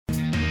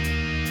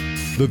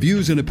The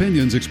views and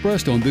opinions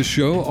expressed on this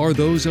show are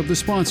those of the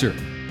sponsor,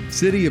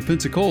 City of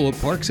Pensacola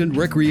Parks and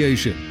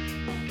Recreation.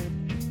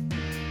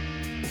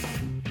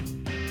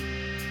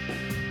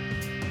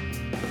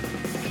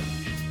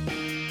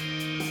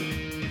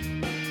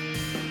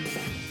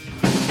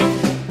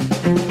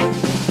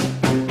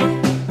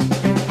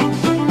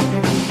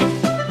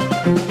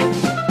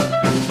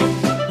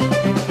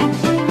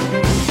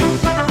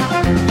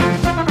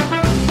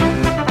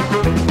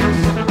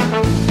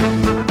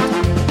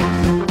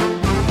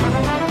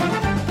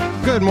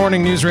 Good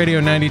morning, News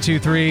Radio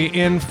 92.3,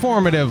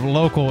 informative,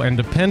 local, and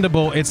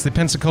dependable. It's the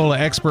Pensacola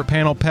Expert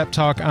Panel Pep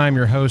Talk. I'm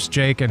your host,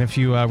 Jake, and if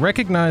you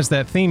recognize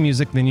that theme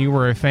music, then you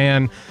were a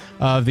fan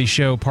of the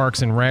show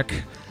Parks and Rec.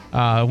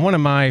 One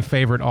of my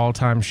favorite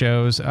all-time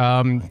shows,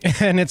 and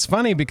it's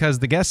funny because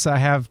the guests I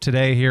have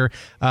today here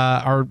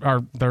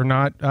they're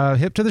not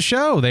hip to the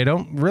show. They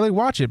don't really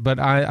watch it, but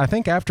I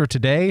think after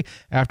today,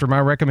 after my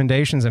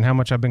recommendations and how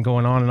much I've been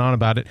going on and on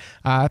about it,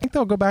 I think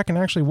they'll go back and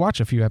actually watch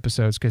a few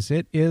episodes because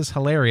it is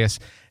hilarious.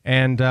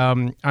 And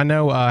I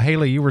know,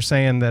 Haley, you were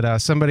saying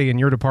that somebody in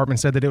your department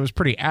said that it was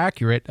pretty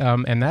accurate,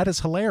 and that is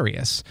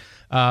hilarious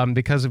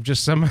because of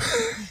just some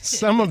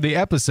of the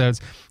episodes.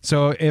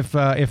 So if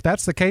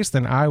that's the case,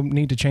 then I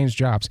need to change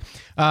jobs.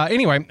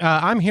 Anyway,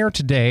 I'm here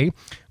today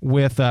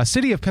with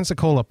City of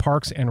Pensacola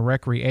Parks and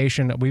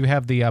Recreation. We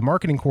have the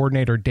marketing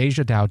coordinator,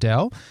 Deja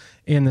Dowdell,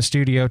 in the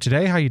studio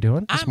today. How you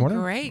doing this morning?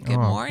 I'm great. Good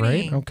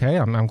morning. Great. Okay,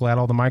 I'm glad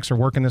all the mics are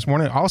working this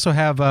morning. I also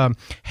have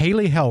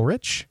Haley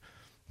Hellrich.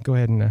 Go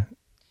ahead and...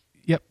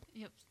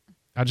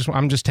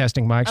 I'm just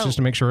testing mics just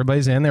to make sure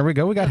everybody's in. There we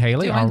go. We got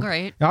Haley. Doing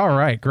great. All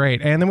right,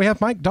 great. And then we have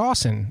Mike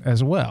Dawson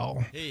as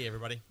well. Hey,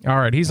 everybody. All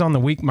right, he's on the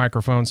weak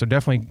microphone, so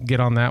definitely get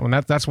on that one.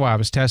 That's why I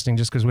was testing,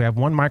 just because we have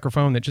one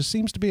microphone that just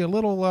seems to be a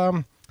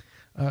little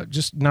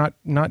just not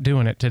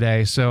doing it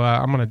today. So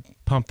I'm going to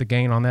pump the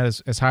gain on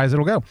that as high as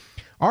it'll go.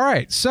 All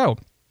right, so...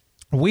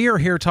 we are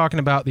here talking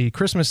about the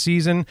Christmas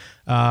season.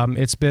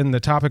 It's been the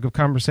topic of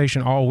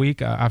conversation all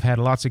week. I've had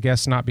lots of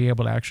guests not be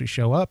able to actually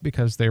show up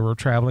because they were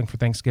traveling for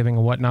Thanksgiving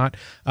and whatnot.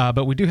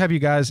 But we do have you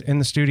guys in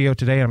the studio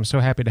today, and I'm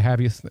so happy to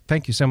have you.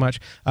 Thank you so much.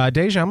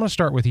 Deja, I'm going to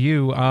start with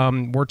you.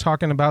 We're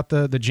talking about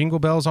the Jingle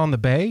Bells on the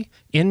Bay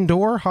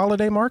indoor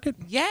holiday market.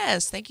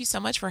 Yes, thank you so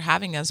much for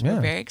having us.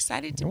 We're very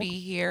excited to be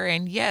here.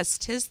 And yes,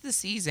 'tis the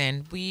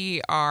season. We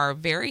are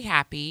very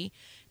happy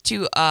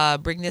to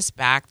bring this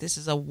back. This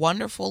is a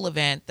wonderful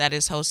event that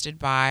is hosted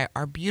by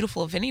our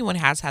beautiful, if anyone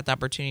has had the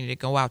opportunity to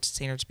go out to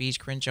St. Beach,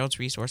 Corinne Jones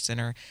Resource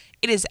Center,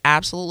 it is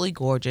absolutely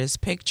gorgeous,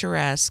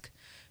 picturesque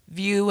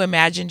view.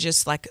 Imagine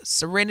just like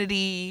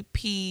serenity,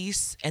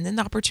 peace, and then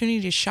the opportunity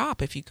to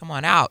shop if you come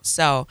on out.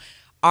 So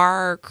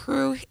our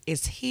crew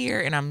is here,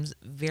 and I'm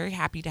very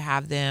happy to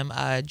have them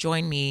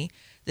join me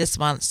this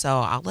month. So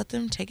I'll let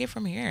them take it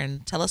from here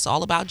and tell us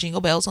all about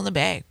Jingle Bells on the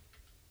Bay.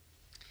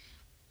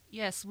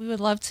 Yes, we would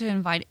love to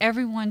invite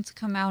everyone to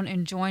come out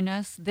and join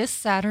us this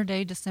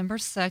Saturday, December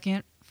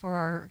 2nd, for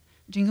our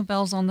Jingle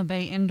Bells on the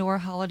Bay indoor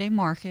holiday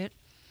market.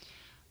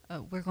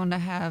 We're going to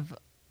have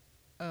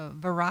a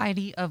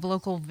variety of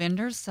local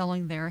vendors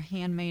selling their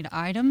handmade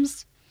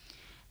items,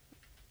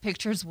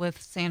 pictures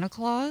with Santa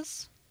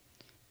Claus,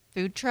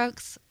 food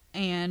trucks,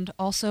 and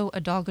also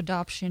a dog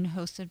adoption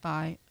hosted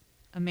by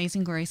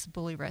Amazing Grace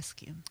Bully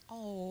Rescue.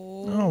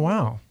 Oh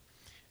wow.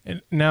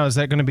 And now, is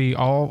that going to be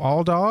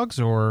all dogs,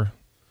 or...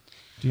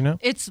 do you know?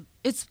 It's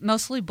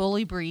mostly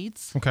bully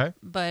breeds. Okay.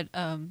 But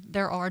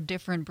there are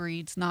different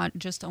breeds, not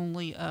just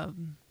only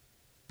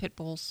pit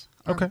bulls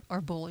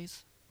or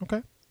bullies.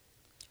 Okay.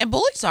 And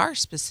bullies are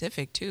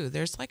specific, too.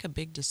 There's like a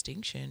big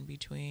distinction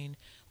between,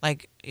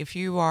 like, if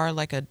you are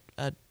like a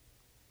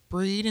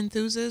breed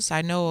enthusiast,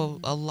 I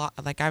know a lot,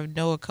 like I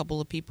know a couple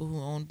of people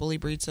who own bully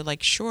breeds that are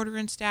like shorter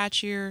in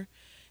stature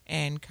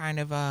and kind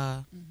of,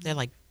 they're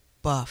like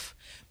buff,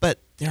 but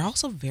they're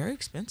also very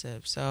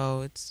expensive.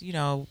 So it's,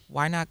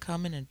 why not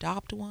come and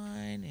adopt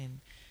one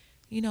and,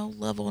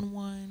 love on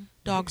one?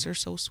 Dogs are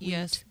so sweet.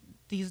 Yes,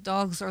 these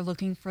dogs are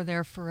looking for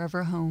their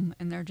forever home,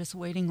 and they're just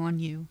waiting on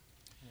you.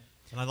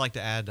 And I'd like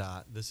to add,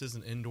 this is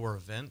an indoor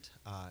event.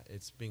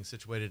 It's being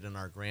situated in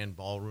our grand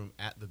ballroom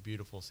at the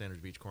beautiful Sanders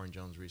Beach Corinne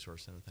Jones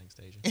Resource Center. Thanks,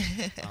 Deja.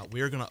 We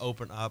are going to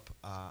open up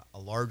a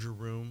larger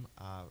room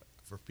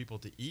for people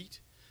to eat.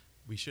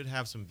 We should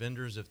have some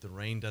vendors if the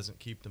rain doesn't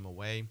keep them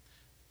away.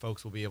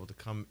 Folks will be able to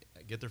come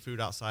get their food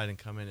outside and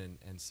come in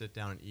and sit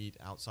down and eat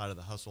outside of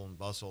the hustle and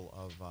bustle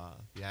of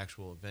the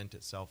actual event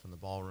itself in the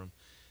ballroom.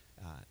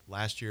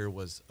 Last year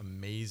was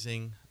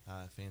amazing,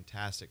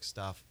 fantastic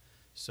stuff.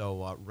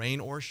 So rain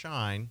or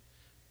shine,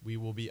 we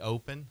will be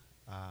open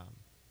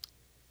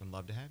and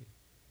love to have you.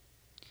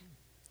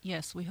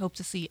 Yes, we hope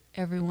to see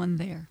everyone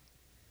there.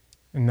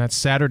 And that's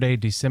Saturday,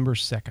 December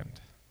 2nd.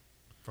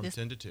 From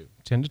 10 to 2.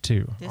 10 to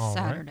 2. This All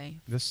Saturday. Right.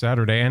 This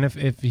Saturday. And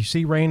if you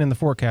see rain in the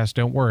forecast,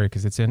 don't worry,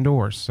 because it's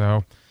indoors.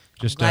 So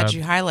just I'm glad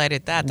you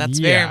highlighted that. That's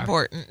very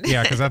important.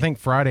 Yeah, because I think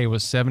Friday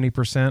was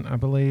 70%, I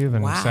believe,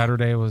 and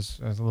Saturday was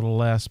a little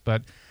less.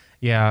 But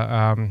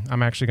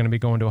I'm actually going to be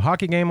going to a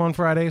hockey game on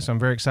Friday, so I'm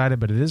very excited,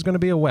 but it is going to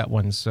be a wet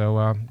one,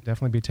 so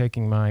definitely be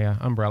taking my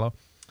umbrella.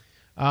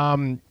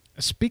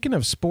 Speaking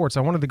of sports,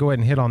 I wanted to go ahead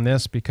and hit on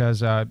this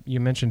because you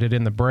mentioned it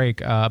in the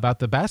break about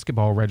the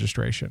basketball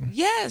registration.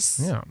 Yes.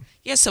 Yeah.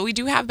 Yes, so we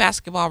do have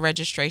basketball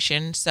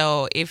registration.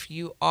 So if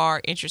you are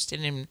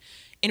interested in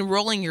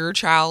enrolling your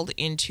child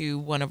into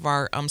one of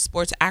our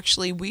sports,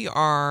 actually we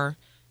are,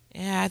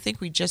 I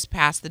think we just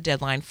passed the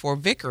deadline for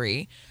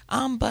Vickery.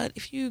 But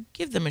if you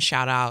give them a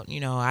shout out,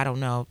 I don't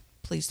know,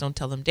 please don't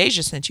tell them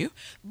Deja sent you.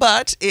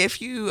 But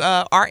if you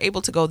are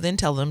able to go, then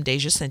tell them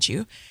Deja sent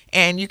you.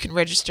 And you can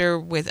register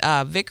with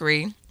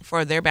Vickery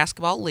for their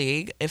basketball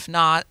league. If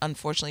not,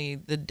 unfortunately,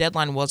 the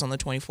deadline was on the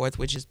 24th,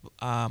 which is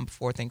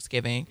before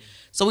Thanksgiving.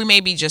 So we may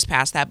be just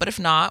past that. But if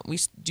not, we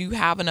do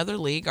have another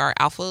league, our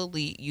Alpha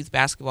Elite Youth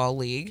Basketball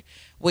League,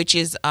 which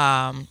is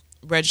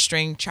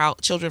registering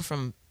children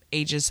from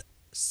ages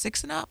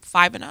 6 and up,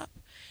 5 and up.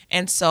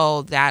 And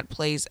so that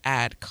plays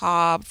at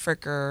Cobb,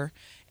 Fricker,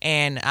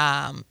 and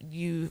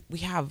we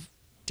have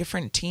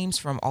different teams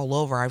from all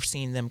over. I've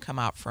seen them come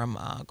out from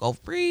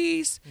Gulf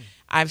Breeze.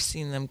 I've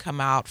seen them come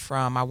out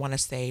from, I want to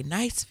say,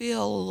 Niceville,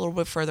 a little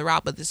bit further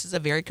out. But this is a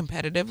very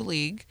competitive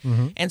league.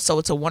 Mm-hmm. And so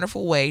it's a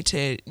wonderful way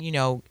to,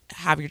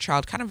 have your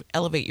child kind of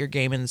elevate your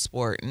game in the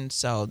sport. And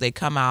so they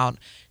come out,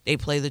 they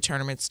play the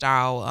tournament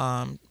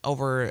style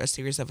over a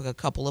series of a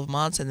couple of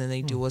months, and then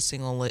they do a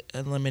single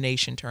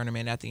elimination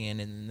tournament at the end,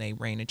 and then they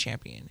reign a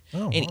champion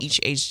in each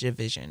age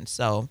division.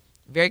 So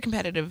very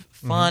competitive,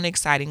 fun,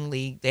 exciting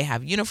league. They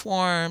have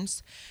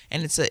uniforms,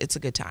 and it's a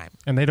good time.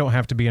 And they don't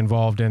have to be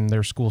involved in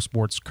their school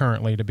sports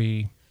currently to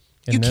be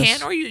in this? You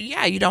can, or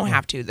you don't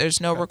have to.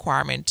 There's no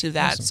requirement to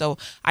that. Awesome. So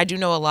I do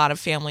know a lot of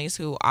families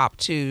who opt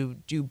to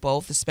do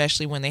both,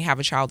 especially when they have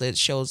a child that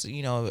shows,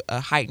 a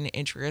heightened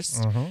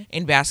interest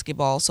in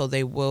basketball. So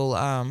they will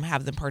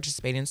have them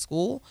participate in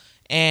school,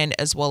 and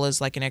as well as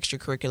like an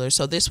extracurricular.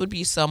 So this would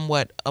be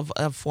somewhat of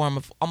a form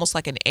of almost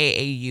like an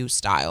AAU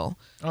style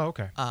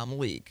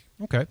league.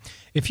 Okay.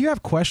 If you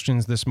have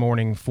questions this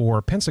morning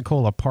for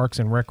Pensacola Parks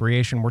and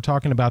Recreation, we're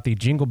talking about the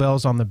Jingle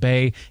Bells on the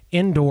Bay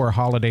indoor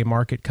holiday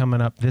market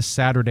coming up this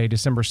Saturday,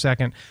 December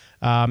 2nd.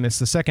 It's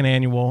the second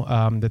annual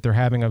that they're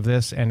having of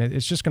this, and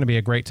it's just going to be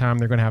a great time.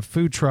 They're going to have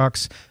food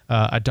trucks,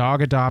 a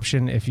dog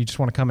adoption if you just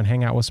want to come and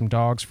hang out with some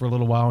dogs for a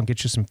little while and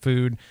get you some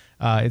food.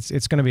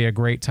 It's going to be a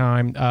great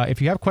time.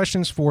 If you have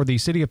questions for the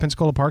City of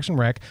Pensacola Parks and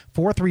Rec,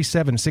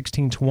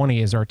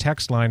 437-1620 is our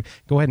text line.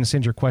 Go ahead and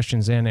send your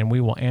questions in, and we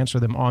will answer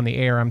them on the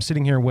air. I'm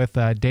sitting here with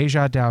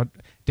Deja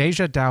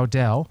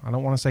Dowdell. I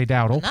don't want to say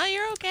Dowdell. No,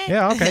 you're okay.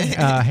 Yeah,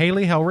 okay.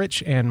 Haley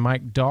Hellrich and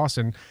Mike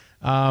Dawson.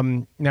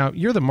 Now,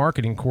 you're the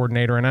marketing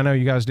coordinator, and I know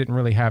you guys didn't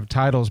really have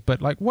titles,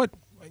 but like what,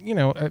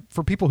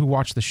 for people who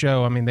watch the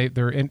show, I mean,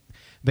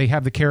 they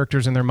have the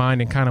characters in their mind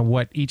and kind of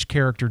what each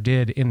character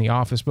did in the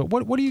office. But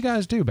what do you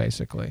guys do,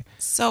 basically?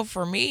 So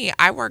for me,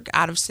 I work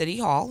out of City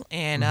Hall,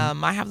 and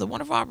I have the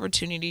wonderful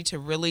opportunity to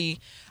really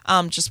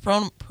just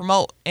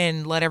promote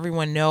and let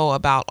everyone know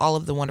about all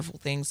of the wonderful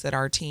things that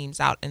our teams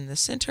out in the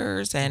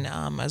centers and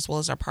as well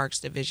as our parks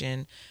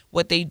division,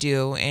 what they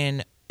do.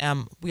 And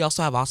we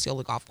also have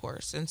Osceola Golf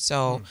Course. And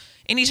so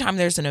anytime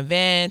there's an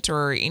event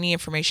or any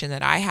information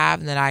that I have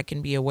and that I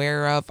can be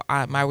aware of,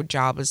 my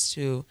job is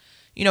to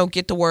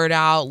get the word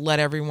out, let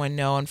everyone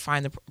know, and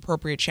find the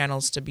appropriate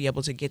channels to be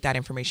able to get that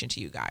information to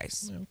you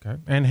guys. Okay.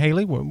 And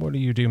Haley, what do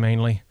you do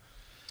mainly?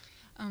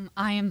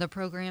 I am the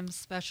programs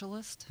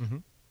specialist,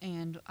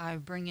 and I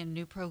bring in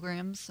new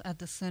programs at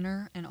the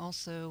center and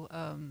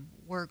also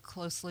work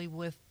closely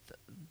with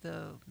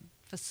the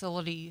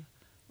facility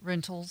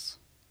rentals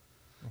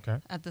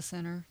at the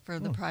center for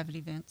the private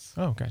events.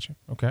 Oh, gotcha.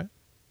 Okay.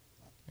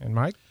 And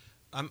Mike?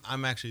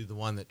 I'm actually the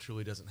one that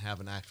truly doesn't have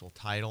an actual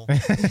title.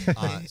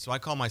 So I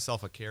call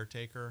myself a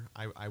caretaker.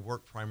 I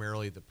work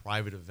primarily the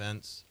private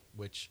events,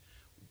 which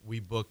we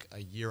book a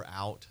year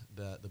out.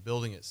 The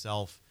building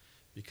itself,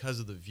 because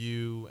of the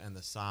view and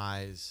the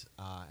size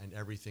and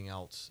everything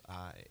else,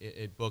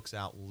 it books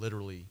out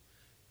literally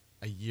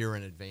a year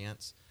in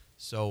advance.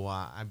 So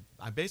I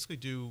basically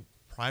do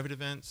private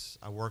events.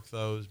 I work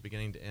those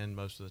beginning to end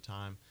most of the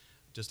time.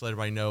 Just to let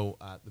everybody know,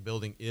 the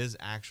building is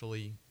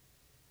actually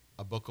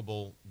a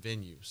bookable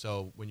venue.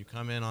 So when you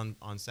come in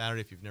on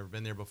Saturday, if you've never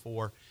been there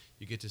before,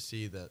 you get to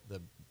see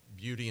the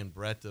beauty and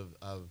breadth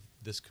of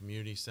this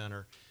community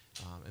center.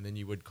 And then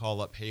you would call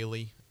up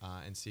Haley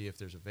and see if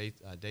there's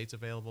dates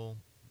available.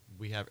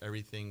 We have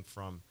everything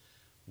from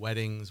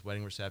weddings,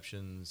 wedding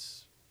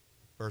receptions,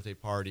 birthday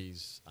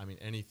parties,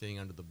 anything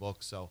under the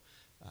book. So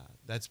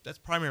that's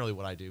primarily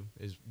what I do,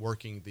 is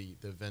working the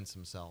events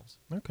themselves.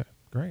 Okay,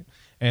 great.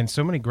 And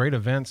so many great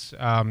events.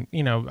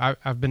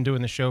 I've been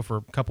doing the show for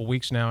a couple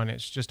weeks now, and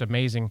it's just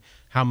amazing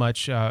how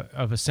much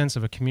of a sense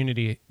of a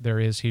community there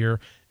is here.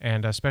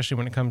 And especially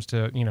when it comes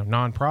to,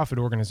 nonprofit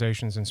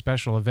organizations and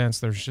special events,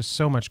 there's just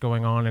so much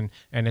going on,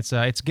 and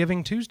it's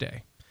Giving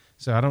Tuesday.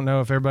 So I don't know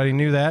if everybody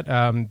knew that,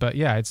 but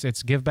yeah,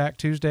 it's Give Back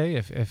Tuesday.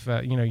 If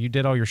you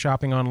did all your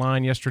shopping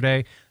online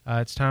yesterday,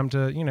 it's time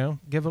to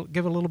give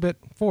a little bit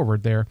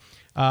forward there.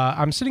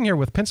 I'm sitting here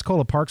with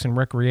Pensacola Parks and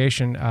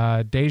Recreation,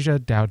 Deja,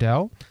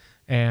 Dowdell,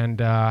 and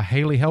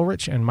Haley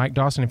Hellrich and Mike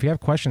Dawson. If you have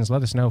questions,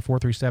 let us know,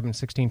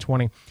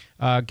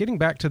 437-1620. Getting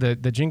back to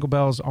the Jingle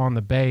Bells on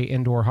the Bay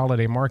Indoor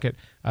Holiday Market,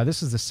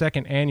 this is the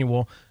second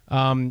annual.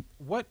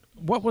 What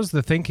was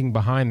the thinking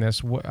behind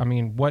this?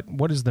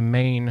 What is the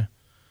main,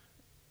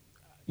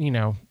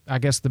 I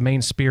guess the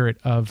main spirit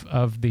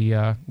of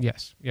the,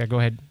 yes. Yeah, go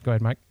ahead,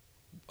 Mike.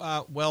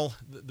 Well,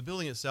 the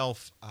building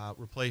itself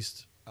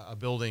replaced the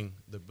building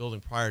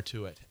prior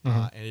to it,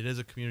 Mm-hmm. and it is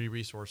a community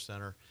resource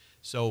center.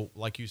 So,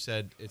 like you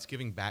said, it's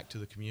giving back to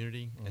the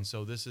community, and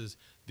so this is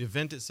the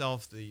event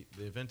itself. The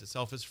event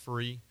itself is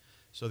free.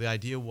 So the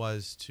idea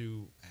was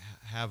to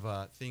have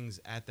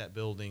things at that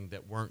building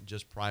that weren't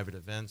just private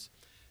events.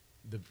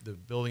 The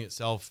building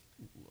itself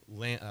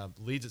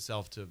leads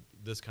itself to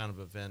this kind of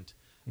event,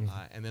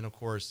 and then of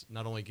course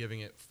not only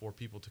giving it for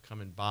people to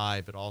come and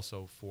buy, but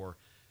also for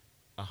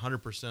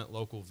 100%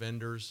 local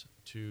vendors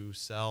to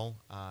sell.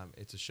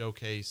 It's a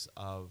showcase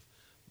of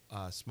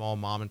small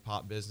mom and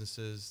pop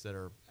businesses that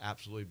are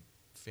absolutely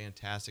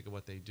fantastic at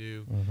what they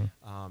do.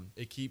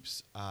 It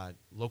keeps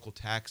local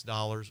tax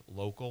dollars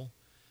local.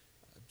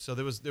 So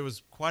there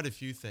was quite a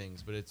few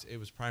things, but it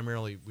was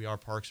primarily, we are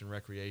Parks and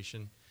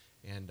Recreation,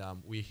 and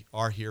we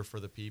are here for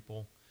the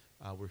people.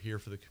 We're here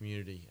for the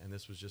community, and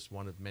this was just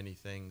one of many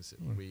things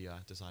that we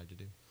decided to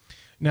do.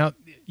 Now,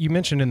 you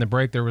mentioned in the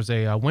break there was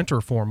a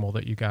winter formal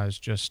that you guys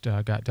just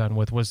got done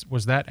with.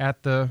 Was that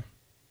at the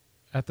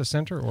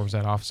center, or was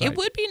that offsite? It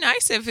would be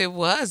nice if it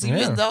was,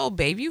 even though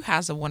Bayview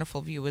has a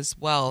wonderful view as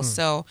well.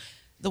 So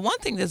the one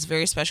thing that's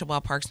very special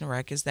about Parks and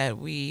Rec is that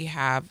we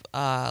have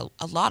a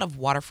lot of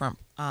waterfront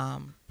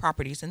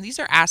properties, and these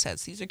are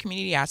assets. These are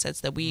community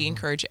assets that we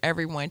encourage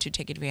everyone to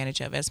take advantage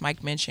of. As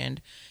Mike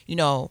mentioned,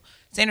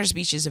 Sanders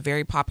Beach is a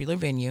very popular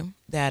venue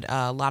that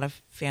a lot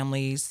of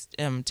families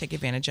take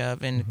advantage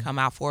of and come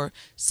out for.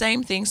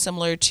 Same thing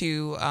similar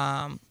to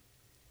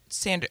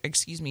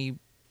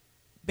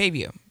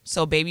Bayview.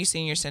 So Bayview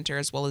Senior Center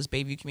as well as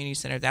Bayview Community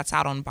Center, that's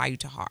out on Bayou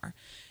Tahar.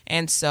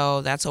 And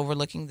so that's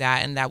overlooking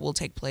that, and that will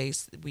take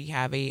place. We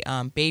have a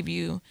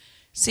Bayview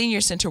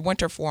Senior Center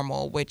Winter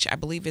Formal, which I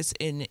believe is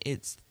in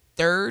its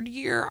third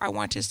year, I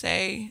want to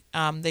say.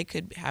 They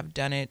could have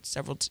done it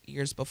several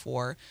years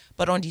before.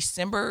 But on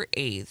December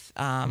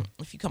 8th,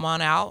 if you come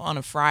on out on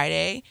a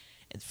Friday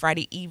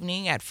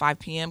evening at 5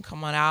 p.m.,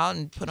 come on out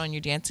and put on your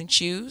dancing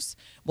shoes.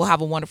 We'll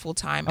have a wonderful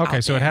time out Okay,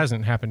 so there. it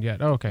hasn't happened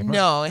yet. Oh, okay.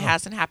 No, it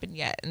hasn't happened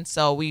yet. And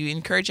so we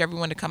encourage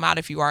everyone to come out.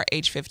 If you are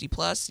age 50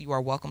 plus, you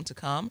are welcome to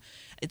come.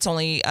 It's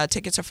only,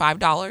 tickets are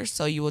 $5,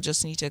 so you will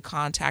just need to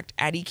contact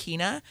Addie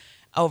Keena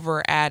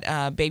over at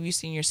Bayview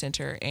Senior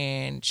Center,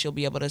 and she'll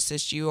be able to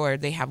assist you, or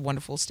they have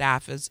wonderful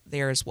staff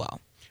there as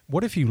well.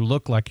 What if you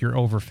look like you're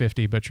over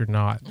 50, but you're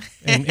not?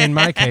 In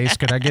my case,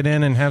 could I get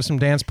in and have some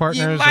dance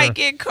partners? You might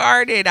get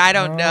carded. I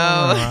don't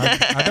know.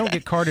 I don't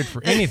get carded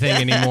for anything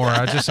anymore.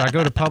 I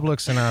go to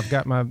Publix and I've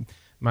got my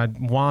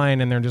wine,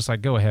 and they're just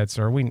like, "Go ahead,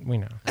 sir. We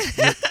know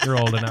you're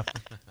old enough."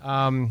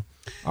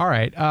 All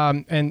right.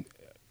 And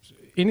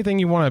anything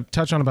you want to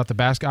touch on about the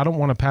basket? I don't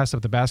want to pass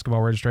up the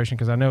basketball registration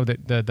because I know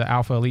that the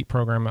Alpha Elite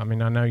program. I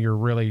mean, I know you're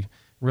really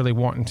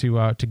wanting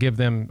to give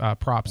them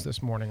props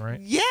this morning, right?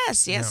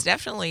 Yes,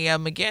 definitely.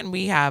 Again,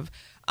 we have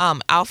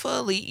Alpha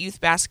Elite Youth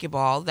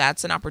Basketball.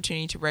 That's an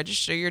opportunity to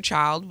register your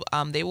child.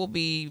 They will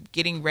be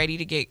getting ready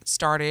to get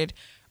started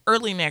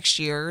early next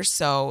year,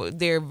 so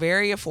they're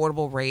very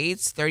affordable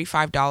rates,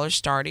 $35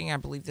 starting. I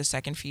believe the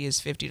second fee is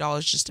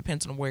 $50, just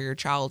depends on where your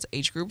child's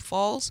age group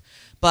falls.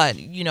 But,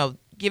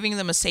 giving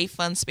them a safe,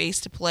 fun space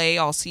to play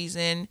all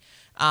season,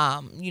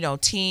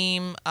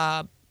 team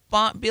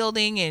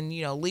building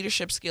and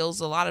leadership skills,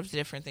 a lot of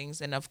different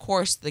things, and of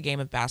course the game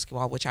of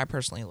basketball, which I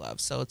personally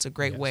love, so it's a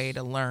great way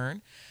to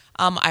learn.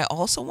 I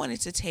also wanted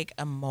to take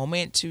a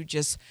moment to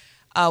just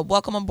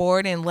welcome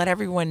aboard and let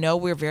everyone know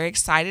we're very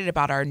excited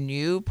about our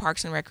new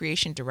Parks and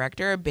Recreation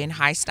Director, Ben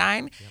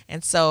Heistein.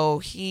 And so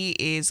he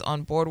is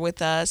on board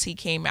with us. He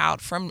came out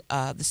from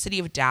the city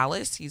of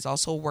Dallas. He's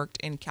also worked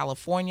in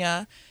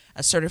California,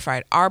 a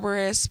certified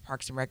arborist,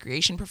 Parks and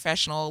Recreation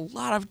professional, a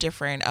lot of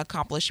different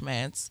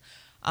accomplishments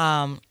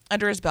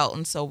under his belt.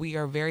 And so we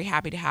are very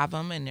happy to have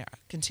him and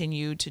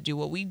continue to do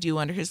what we do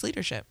under his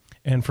leadership.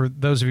 And for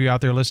those of you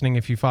out there listening,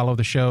 if you follow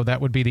the show, that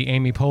would be the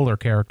Amy Poehler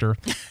character.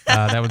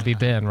 That would be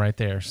Ben right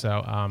there.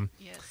 So,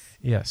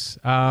 yes.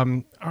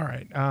 All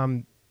right.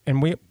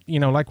 And we,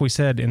 like we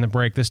said in the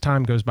break, this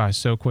time goes by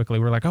so quickly.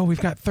 We're like, we've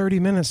got 30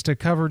 minutes to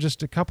cover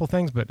just a couple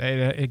things, but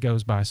it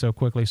goes by so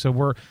quickly. So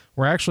we're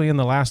actually in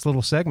the last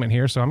little segment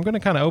here. So I'm going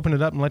to kind of open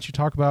it up and let you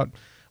talk about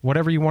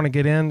whatever you want to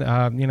get in,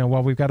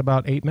 while we've got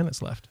about 8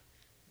 minutes left.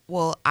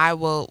 Well, I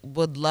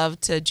would love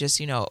to just,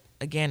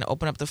 again,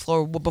 open up the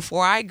floor. Well,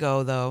 before I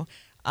go, though,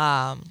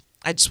 I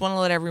just want to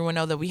let everyone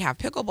know that we have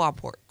pickleball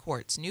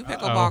courts, new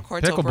pickleball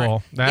courts.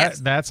 Pickleball.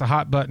 That's a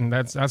hot button.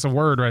 That's a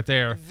word right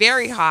there.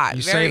 Very hot.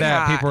 You very say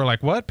that, hot. people are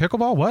like, what?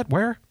 Pickleball? What?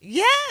 Where?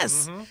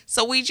 Yes.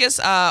 So we just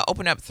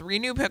opened up 3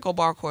 new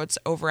pickleball courts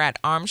over at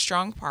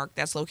Armstrong Park.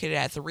 That's located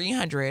at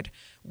 300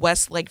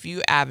 West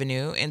Lakeview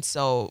Avenue. And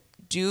so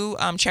do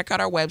check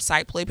out our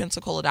website,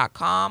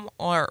 playpensacola.com,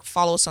 or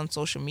follow us on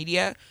social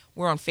media.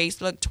 We're on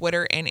Facebook,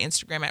 Twitter, and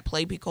Instagram at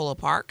Play Pensacola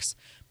Parks.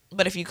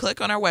 But if you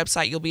click on our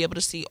website, you'll be able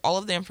to see all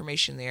of the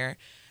information there.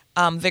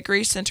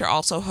 Vickery Center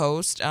also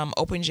hosts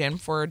open gym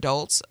for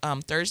adults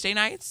Thursday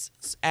nights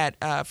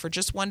for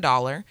just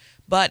 $1.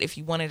 But if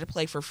you wanted to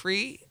play for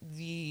free,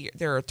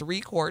 there are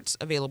 3 courts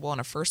available on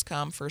a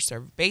first-come,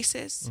 first-served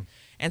basis.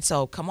 And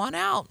so come on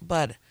out.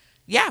 But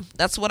yeah,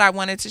 that's what I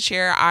wanted to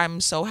share.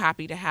 I'm so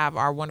happy to have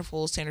our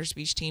wonderful Sanders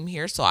Beach team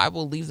here. So I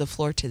will leave the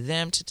floor to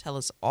them to tell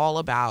us all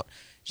about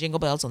Jingle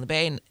Bells on the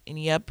Bay and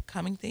any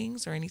upcoming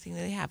things or anything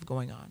that they have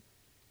going on.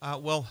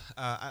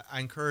 I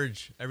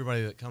encourage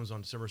everybody that comes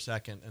on December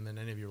 2nd, and then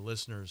any of your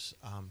listeners,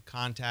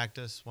 contact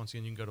us. Once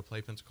again, you can go to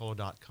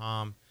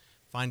playpensacola.com,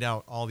 find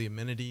out all the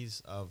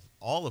amenities of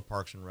all of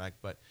Parks and Rec,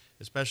 but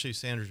especially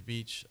Sanders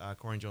Beach,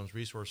 Corey Jones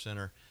Resource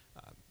Center.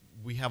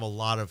 We have a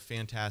lot of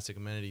fantastic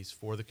amenities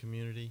for the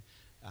community.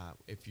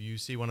 If you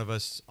see one of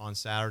us on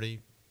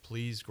Saturday,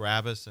 please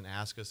grab us and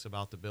ask us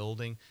about the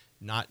building,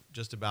 not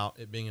just about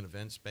it being an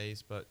event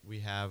space, but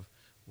we have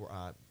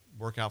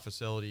workout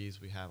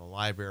facilities, we have a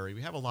library,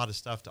 we have a lot of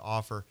stuff to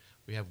offer.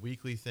 We have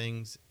weekly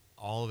things,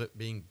 all of it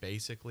being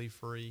basically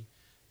free.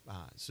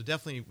 So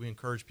definitely we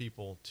encourage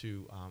people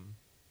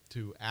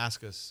to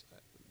ask us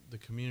the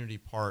community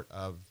part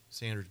of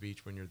Sanders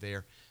Beach when you're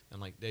there.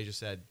 And like Deja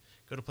said,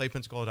 go to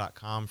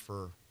playpensacola.com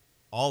for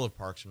all of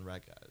Parks and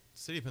Rec.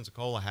 City of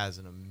Pensacola has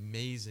an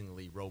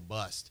amazingly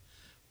robust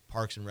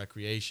Parks and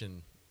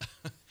Recreation.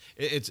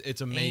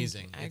 It's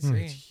amazing. I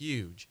agree. It's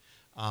huge.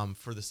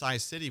 For the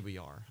size city we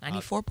are.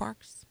 94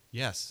 parks?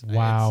 Yes.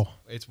 Wow.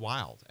 It's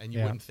wild, and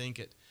you wouldn't think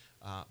it.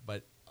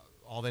 But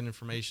all that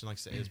information, like I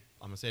say,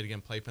 I'm going to say it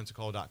again,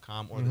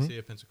 playpensacola.com or the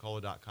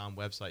cityofpensacola.com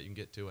website. You can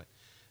get to it.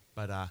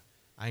 But I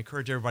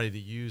encourage everybody to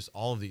use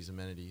all of these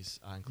amenities,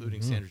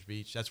 including Sanders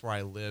Beach. That's where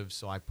I live,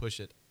 so I push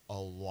it a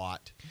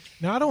lot.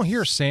 Now, I don't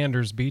hear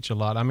Sanders Beach a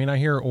lot. I mean, I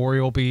hear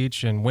Oriole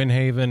Beach and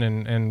Windhaven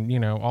and you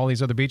know, all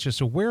these other beaches.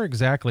 So where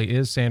exactly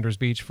is Sanders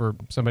Beach for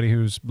somebody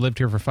who's lived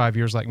here for 5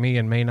 years like me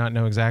and may not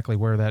know exactly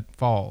where that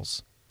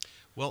falls?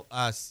 Well,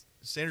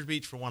 Sanders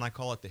Beach, for one, I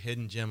call it the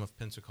hidden gem of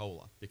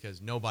Pensacola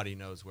because nobody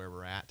knows where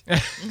we're at.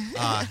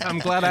 I'm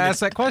glad I asked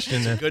that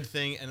question. It's a good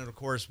thing. And, of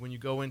course, when you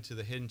go into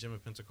the hidden gem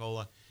of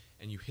Pensacola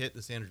and you hit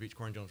the Sanders Beach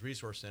Corn Jones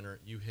Resource Center,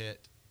 you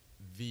hit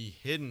the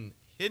hidden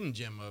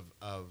gem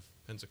of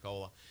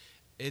Pensacola.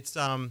 It's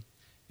on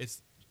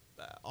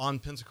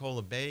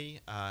Pensacola Bay.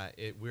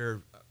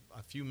 We're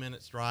a few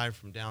minutes drive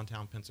from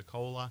downtown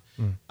Pensacola.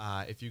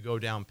 If you go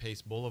down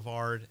Pace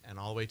Boulevard and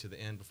all the way to the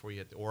end before you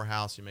hit the Orr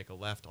House, you make a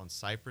left on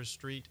Cypress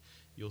Street.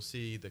 You'll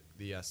see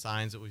the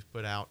signs that we've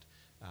put out,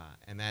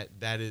 and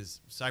that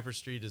is Cypress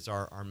Street is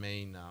our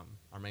main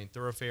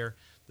thoroughfare.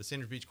 The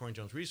Sanders Beach Corn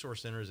Jones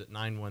Resource Center is at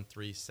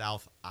 913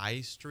 South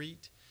I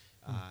Street.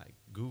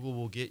 Google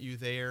will get you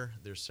there.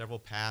 There's several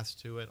paths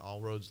to it.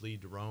 All roads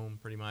lead to Rome,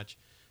 pretty much.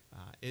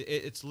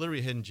 It's literally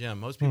a hidden gem.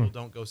 Most people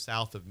don't go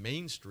south of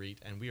Main Street,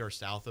 and we are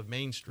south of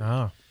Main Street.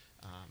 Oh.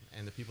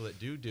 And the people that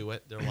do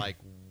it, they're like,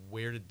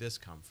 where did this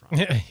come from?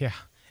 Yeah.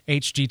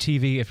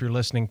 HGTV, if you're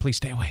listening, please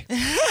stay away.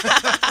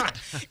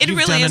 It You've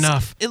really done is.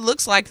 Enough. It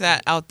looks like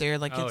that out there.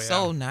 Like Oh, it's yeah.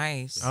 so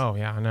nice. Oh,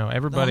 yeah, I know. The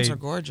Everybody. homes are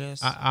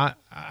gorgeous.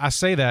 I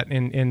say that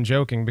in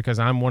joking because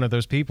I'm one of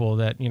those people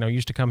that, you know,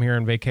 used to come here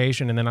on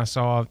vacation and then I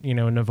saw, you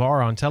know,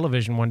 Navarre on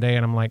television one day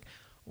and I'm like,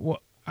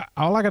 well,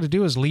 all I got to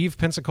do is leave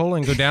Pensacola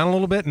and go down a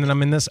little bit and then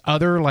I'm in this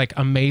other like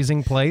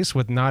amazing place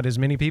with not as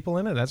many people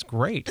in it. That's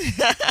great.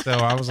 So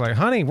I was like,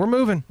 honey, we're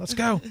moving. Let's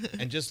go.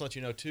 And just to let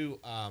you know, too,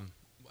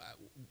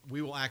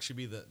 we will actually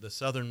be the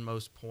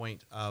southernmost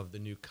point of the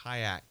new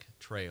kayak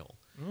trail.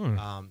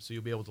 So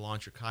you'll be able to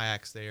launch your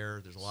kayaks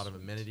there. There's a lot of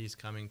amenities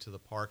coming to the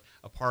park,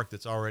 a park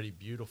that's already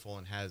beautiful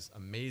and has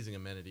amazing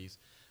amenities,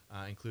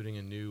 including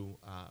a new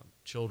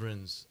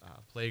children's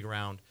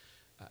playground.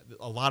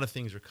 A lot of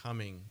things are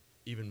coming,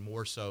 even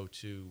more so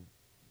to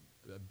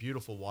a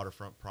beautiful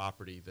waterfront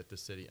property that the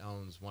city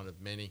owns, one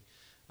of many.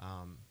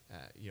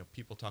 You know,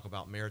 people talk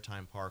about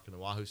Maritime Park and the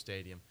Wahoo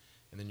Stadium,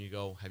 and then you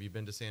go, have you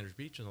been to Sanders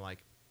Beach? And they're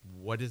like,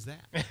 what is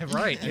that?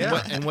 Right.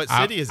 Yeah. And what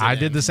city is it I in?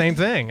 did the same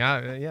thing.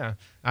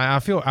 I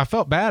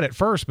felt bad at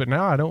first, but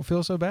now I don't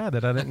feel so bad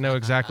that I didn't know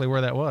exactly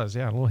where that was.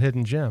 Yeah, a little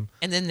hidden gem.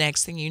 And then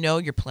next thing you know,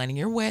 you're planning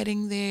your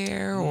wedding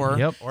there, or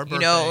Yep. Or you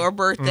know, or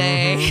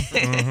birthday.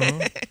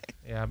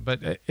 Yeah,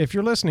 but if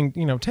you're listening,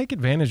 you know, take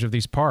advantage of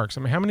these parks.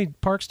 I mean, how many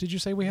parks did you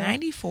say we have?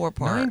 94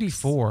 parks.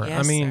 94.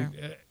 Yes, I mean,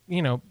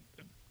 you know,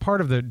 part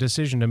of the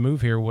decision to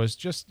move here was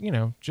just, you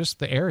know, just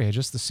the area,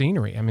 just the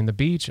scenery. I mean, the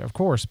beach, of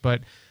course,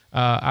 but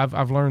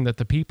I've learned that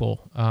the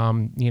people,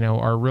 you know,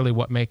 are really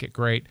what make it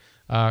great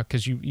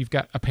because you've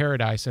got a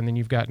paradise and then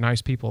you've got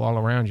nice people all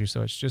around you.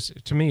 So it's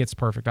just, to me, it's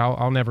perfect.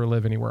 I'll never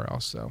live anywhere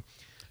else. So,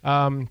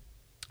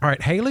 all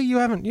right, Haley, you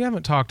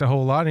haven't talked a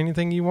whole lot.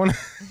 Anything you want?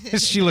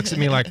 She looks at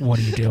me like, "What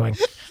are you doing?"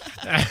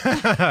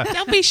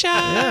 Don't be shy.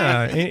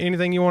 Yeah.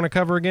 Anything you want to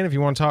cover again? If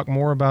you want to talk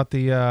more about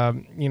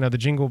the, you know, the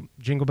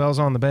Jingle Bells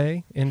on the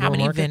Bay indoor How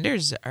many market?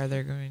 vendors are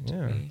there going to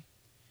Yeah. be?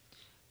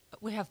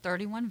 We have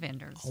 31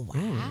 vendors. Oh,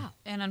 wow.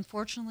 And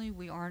unfortunately,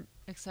 we aren't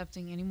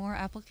accepting any more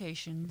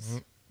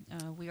applications.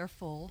 We are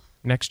full.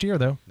 Next year,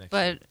 though.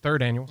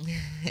 Third annual.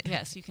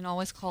 Yes, you can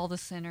always call the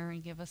center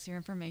and give us your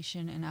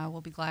information, and I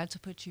will be glad to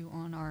put you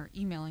on our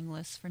emailing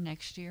list for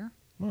next year.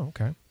 Oh,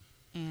 okay.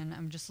 And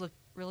I'm just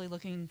really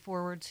looking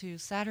forward to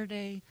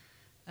Saturday.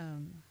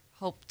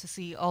 Hope to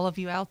see all of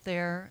you out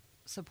there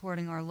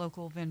supporting our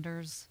local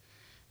vendors,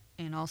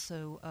 and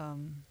also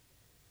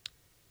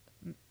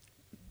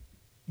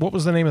what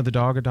was the name of the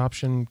dog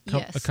adoption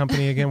Yes.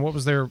 company again? What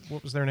was their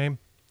name?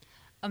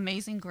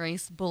 Amazing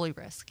Grace Bully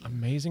Rescue.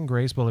 Amazing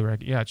Grace Bully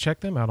Rescue. Yeah, check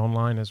them out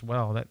online as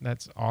well.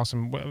 That's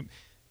awesome.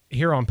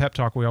 Here on Pep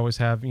Talk, we always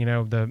have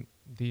the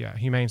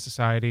Humane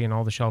Society and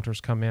all the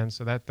shelters come in.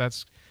 So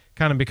that's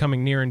kind of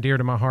becoming near and dear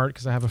to my heart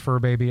because I have a fur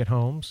baby at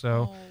home.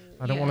 So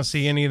I don't want to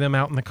see any of them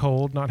out in the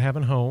cold, not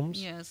having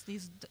homes. Yes,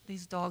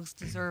 these dogs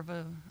deserve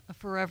a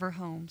forever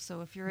home. So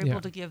if you're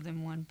able to give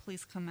them one,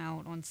 please come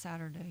out on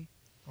Saturday.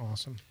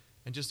 Awesome.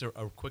 And just a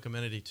quick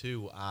amenity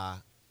too.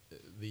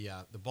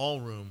 The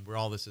ballroom where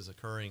all this is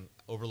occurring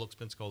overlooks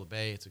Pensacola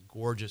Bay. It's a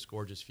gorgeous,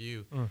 gorgeous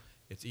view.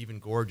 It's even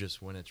gorgeous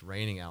when it's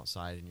raining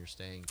outside and you're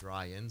staying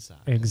dry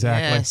inside.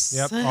 Exactly. Yes.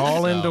 Yep.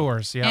 All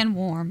indoors. Yep. And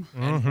warm.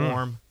 And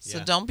warm. So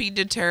Yeah. don't be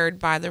deterred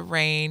by the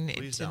rain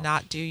Please to don't.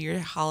 not do your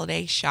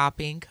holiday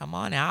shopping. Come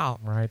on out.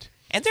 Right.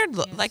 And they're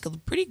like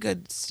pretty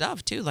good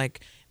stuff too.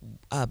 Like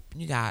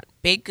you got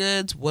baked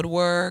goods,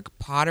 woodwork,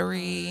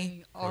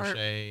 pottery. Art,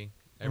 Crochet,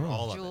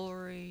 all of it.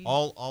 jewelry.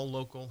 All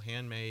local,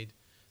 handmade.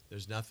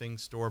 There's nothing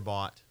store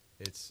bought.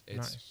 It's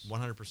Nice.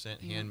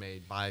 100%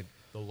 handmade by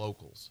the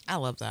locals. I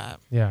love that.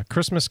 Yeah,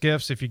 Christmas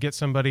gifts, if you get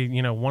somebody,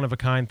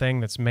 one-of-a-kind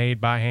thing that's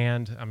made by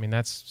hand, I mean,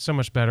 that's so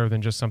much better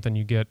than just something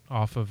you get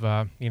off of,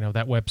 that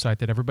website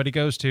that everybody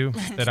goes to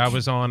that I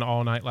was on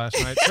all night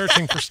last night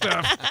searching for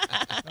stuff.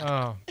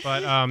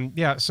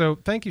 So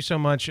thank you so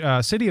much.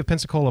 City of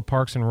Pensacola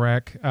Parks and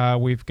Rec,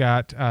 we've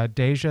got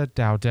Deja,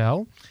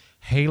 Dowdell,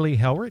 Haley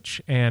Hellrich,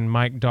 and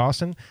Mike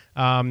Dawson.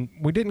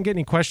 We didn't get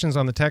any questions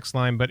on the text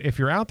line, but if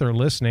you're out there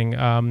listening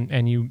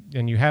and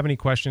you have any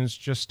questions,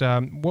 just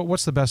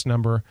what's the best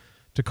number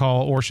to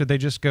call, or should they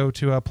just go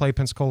to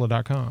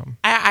playpensacola.com?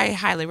 I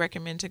highly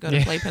recommend to go to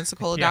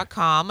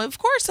playpensacola.com. Of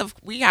course,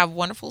 we have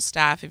wonderful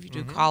staff. If you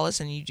do call us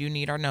and you do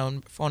need our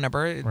known phone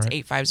number, it's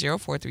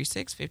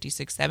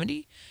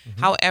 850-436-5670.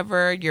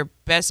 However, your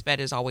best bet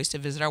is always to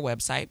visit our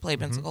website,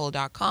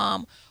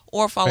 playpensacola.com,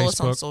 or follow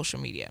us on social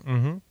media.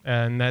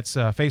 And that's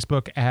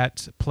Facebook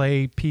at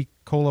Play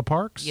Pensacola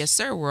Parks? Yes,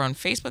 sir. We're on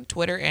Facebook,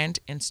 Twitter, and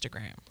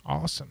Instagram.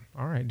 Awesome.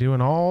 All right.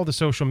 Doing all the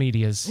social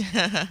medias.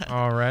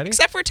 All righty.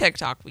 Except for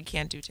TikTok. We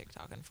can't do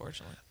TikTok,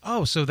 unfortunately.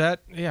 Oh, so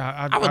that,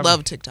 yeah. I would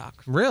love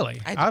TikTok.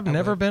 Really? I've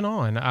never been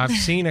on. I've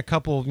seen a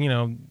couple,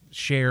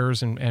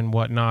 shares and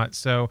whatnot.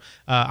 So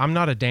I'm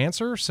not a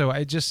dancer, so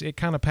it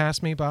kind of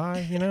passed me by,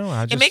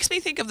 It makes me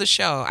think of the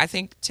show. I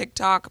think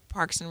TikTok,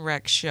 Parks and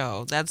Rec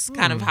show. That's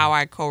kind of how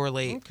I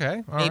correlate.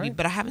 Okay. All maybe, right.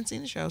 but I haven't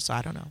seen the show, so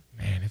I don't know.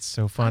 Man, it's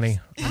so funny.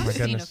 Oh, my I've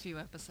seen a goodness. few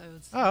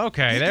episodes. Oh,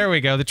 okay. There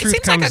we go. The It truth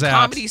seems comes like a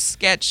out. comedy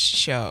sketch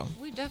show.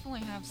 We definitely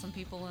have some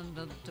people in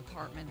the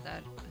department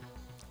that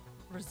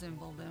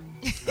resemble them.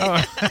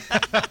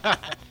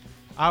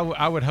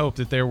 I would hope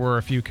that there were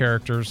a few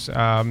characters,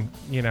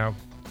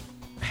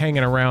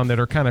 hanging around that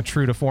are kind of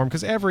true to form,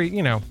 because every,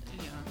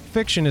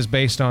 fiction is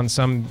based on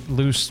some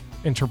loose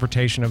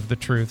interpretation of the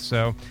truth,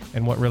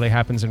 and what really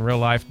happens in real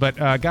life. But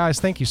guys,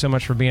 thank you so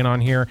much for being on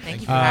here.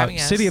 Thank you for having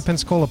us. City of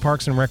Pensacola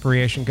Parks and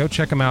Recreation. Go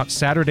check them out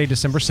Saturday,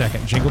 December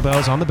 2nd. Jingle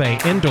Bells on the Bay,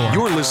 indoor.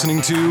 You're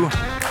listening to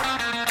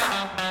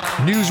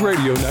News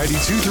Radio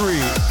 92.3,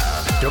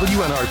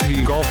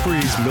 WNRP Gulf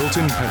Breeze,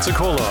 Milton,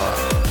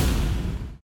 Pensacola.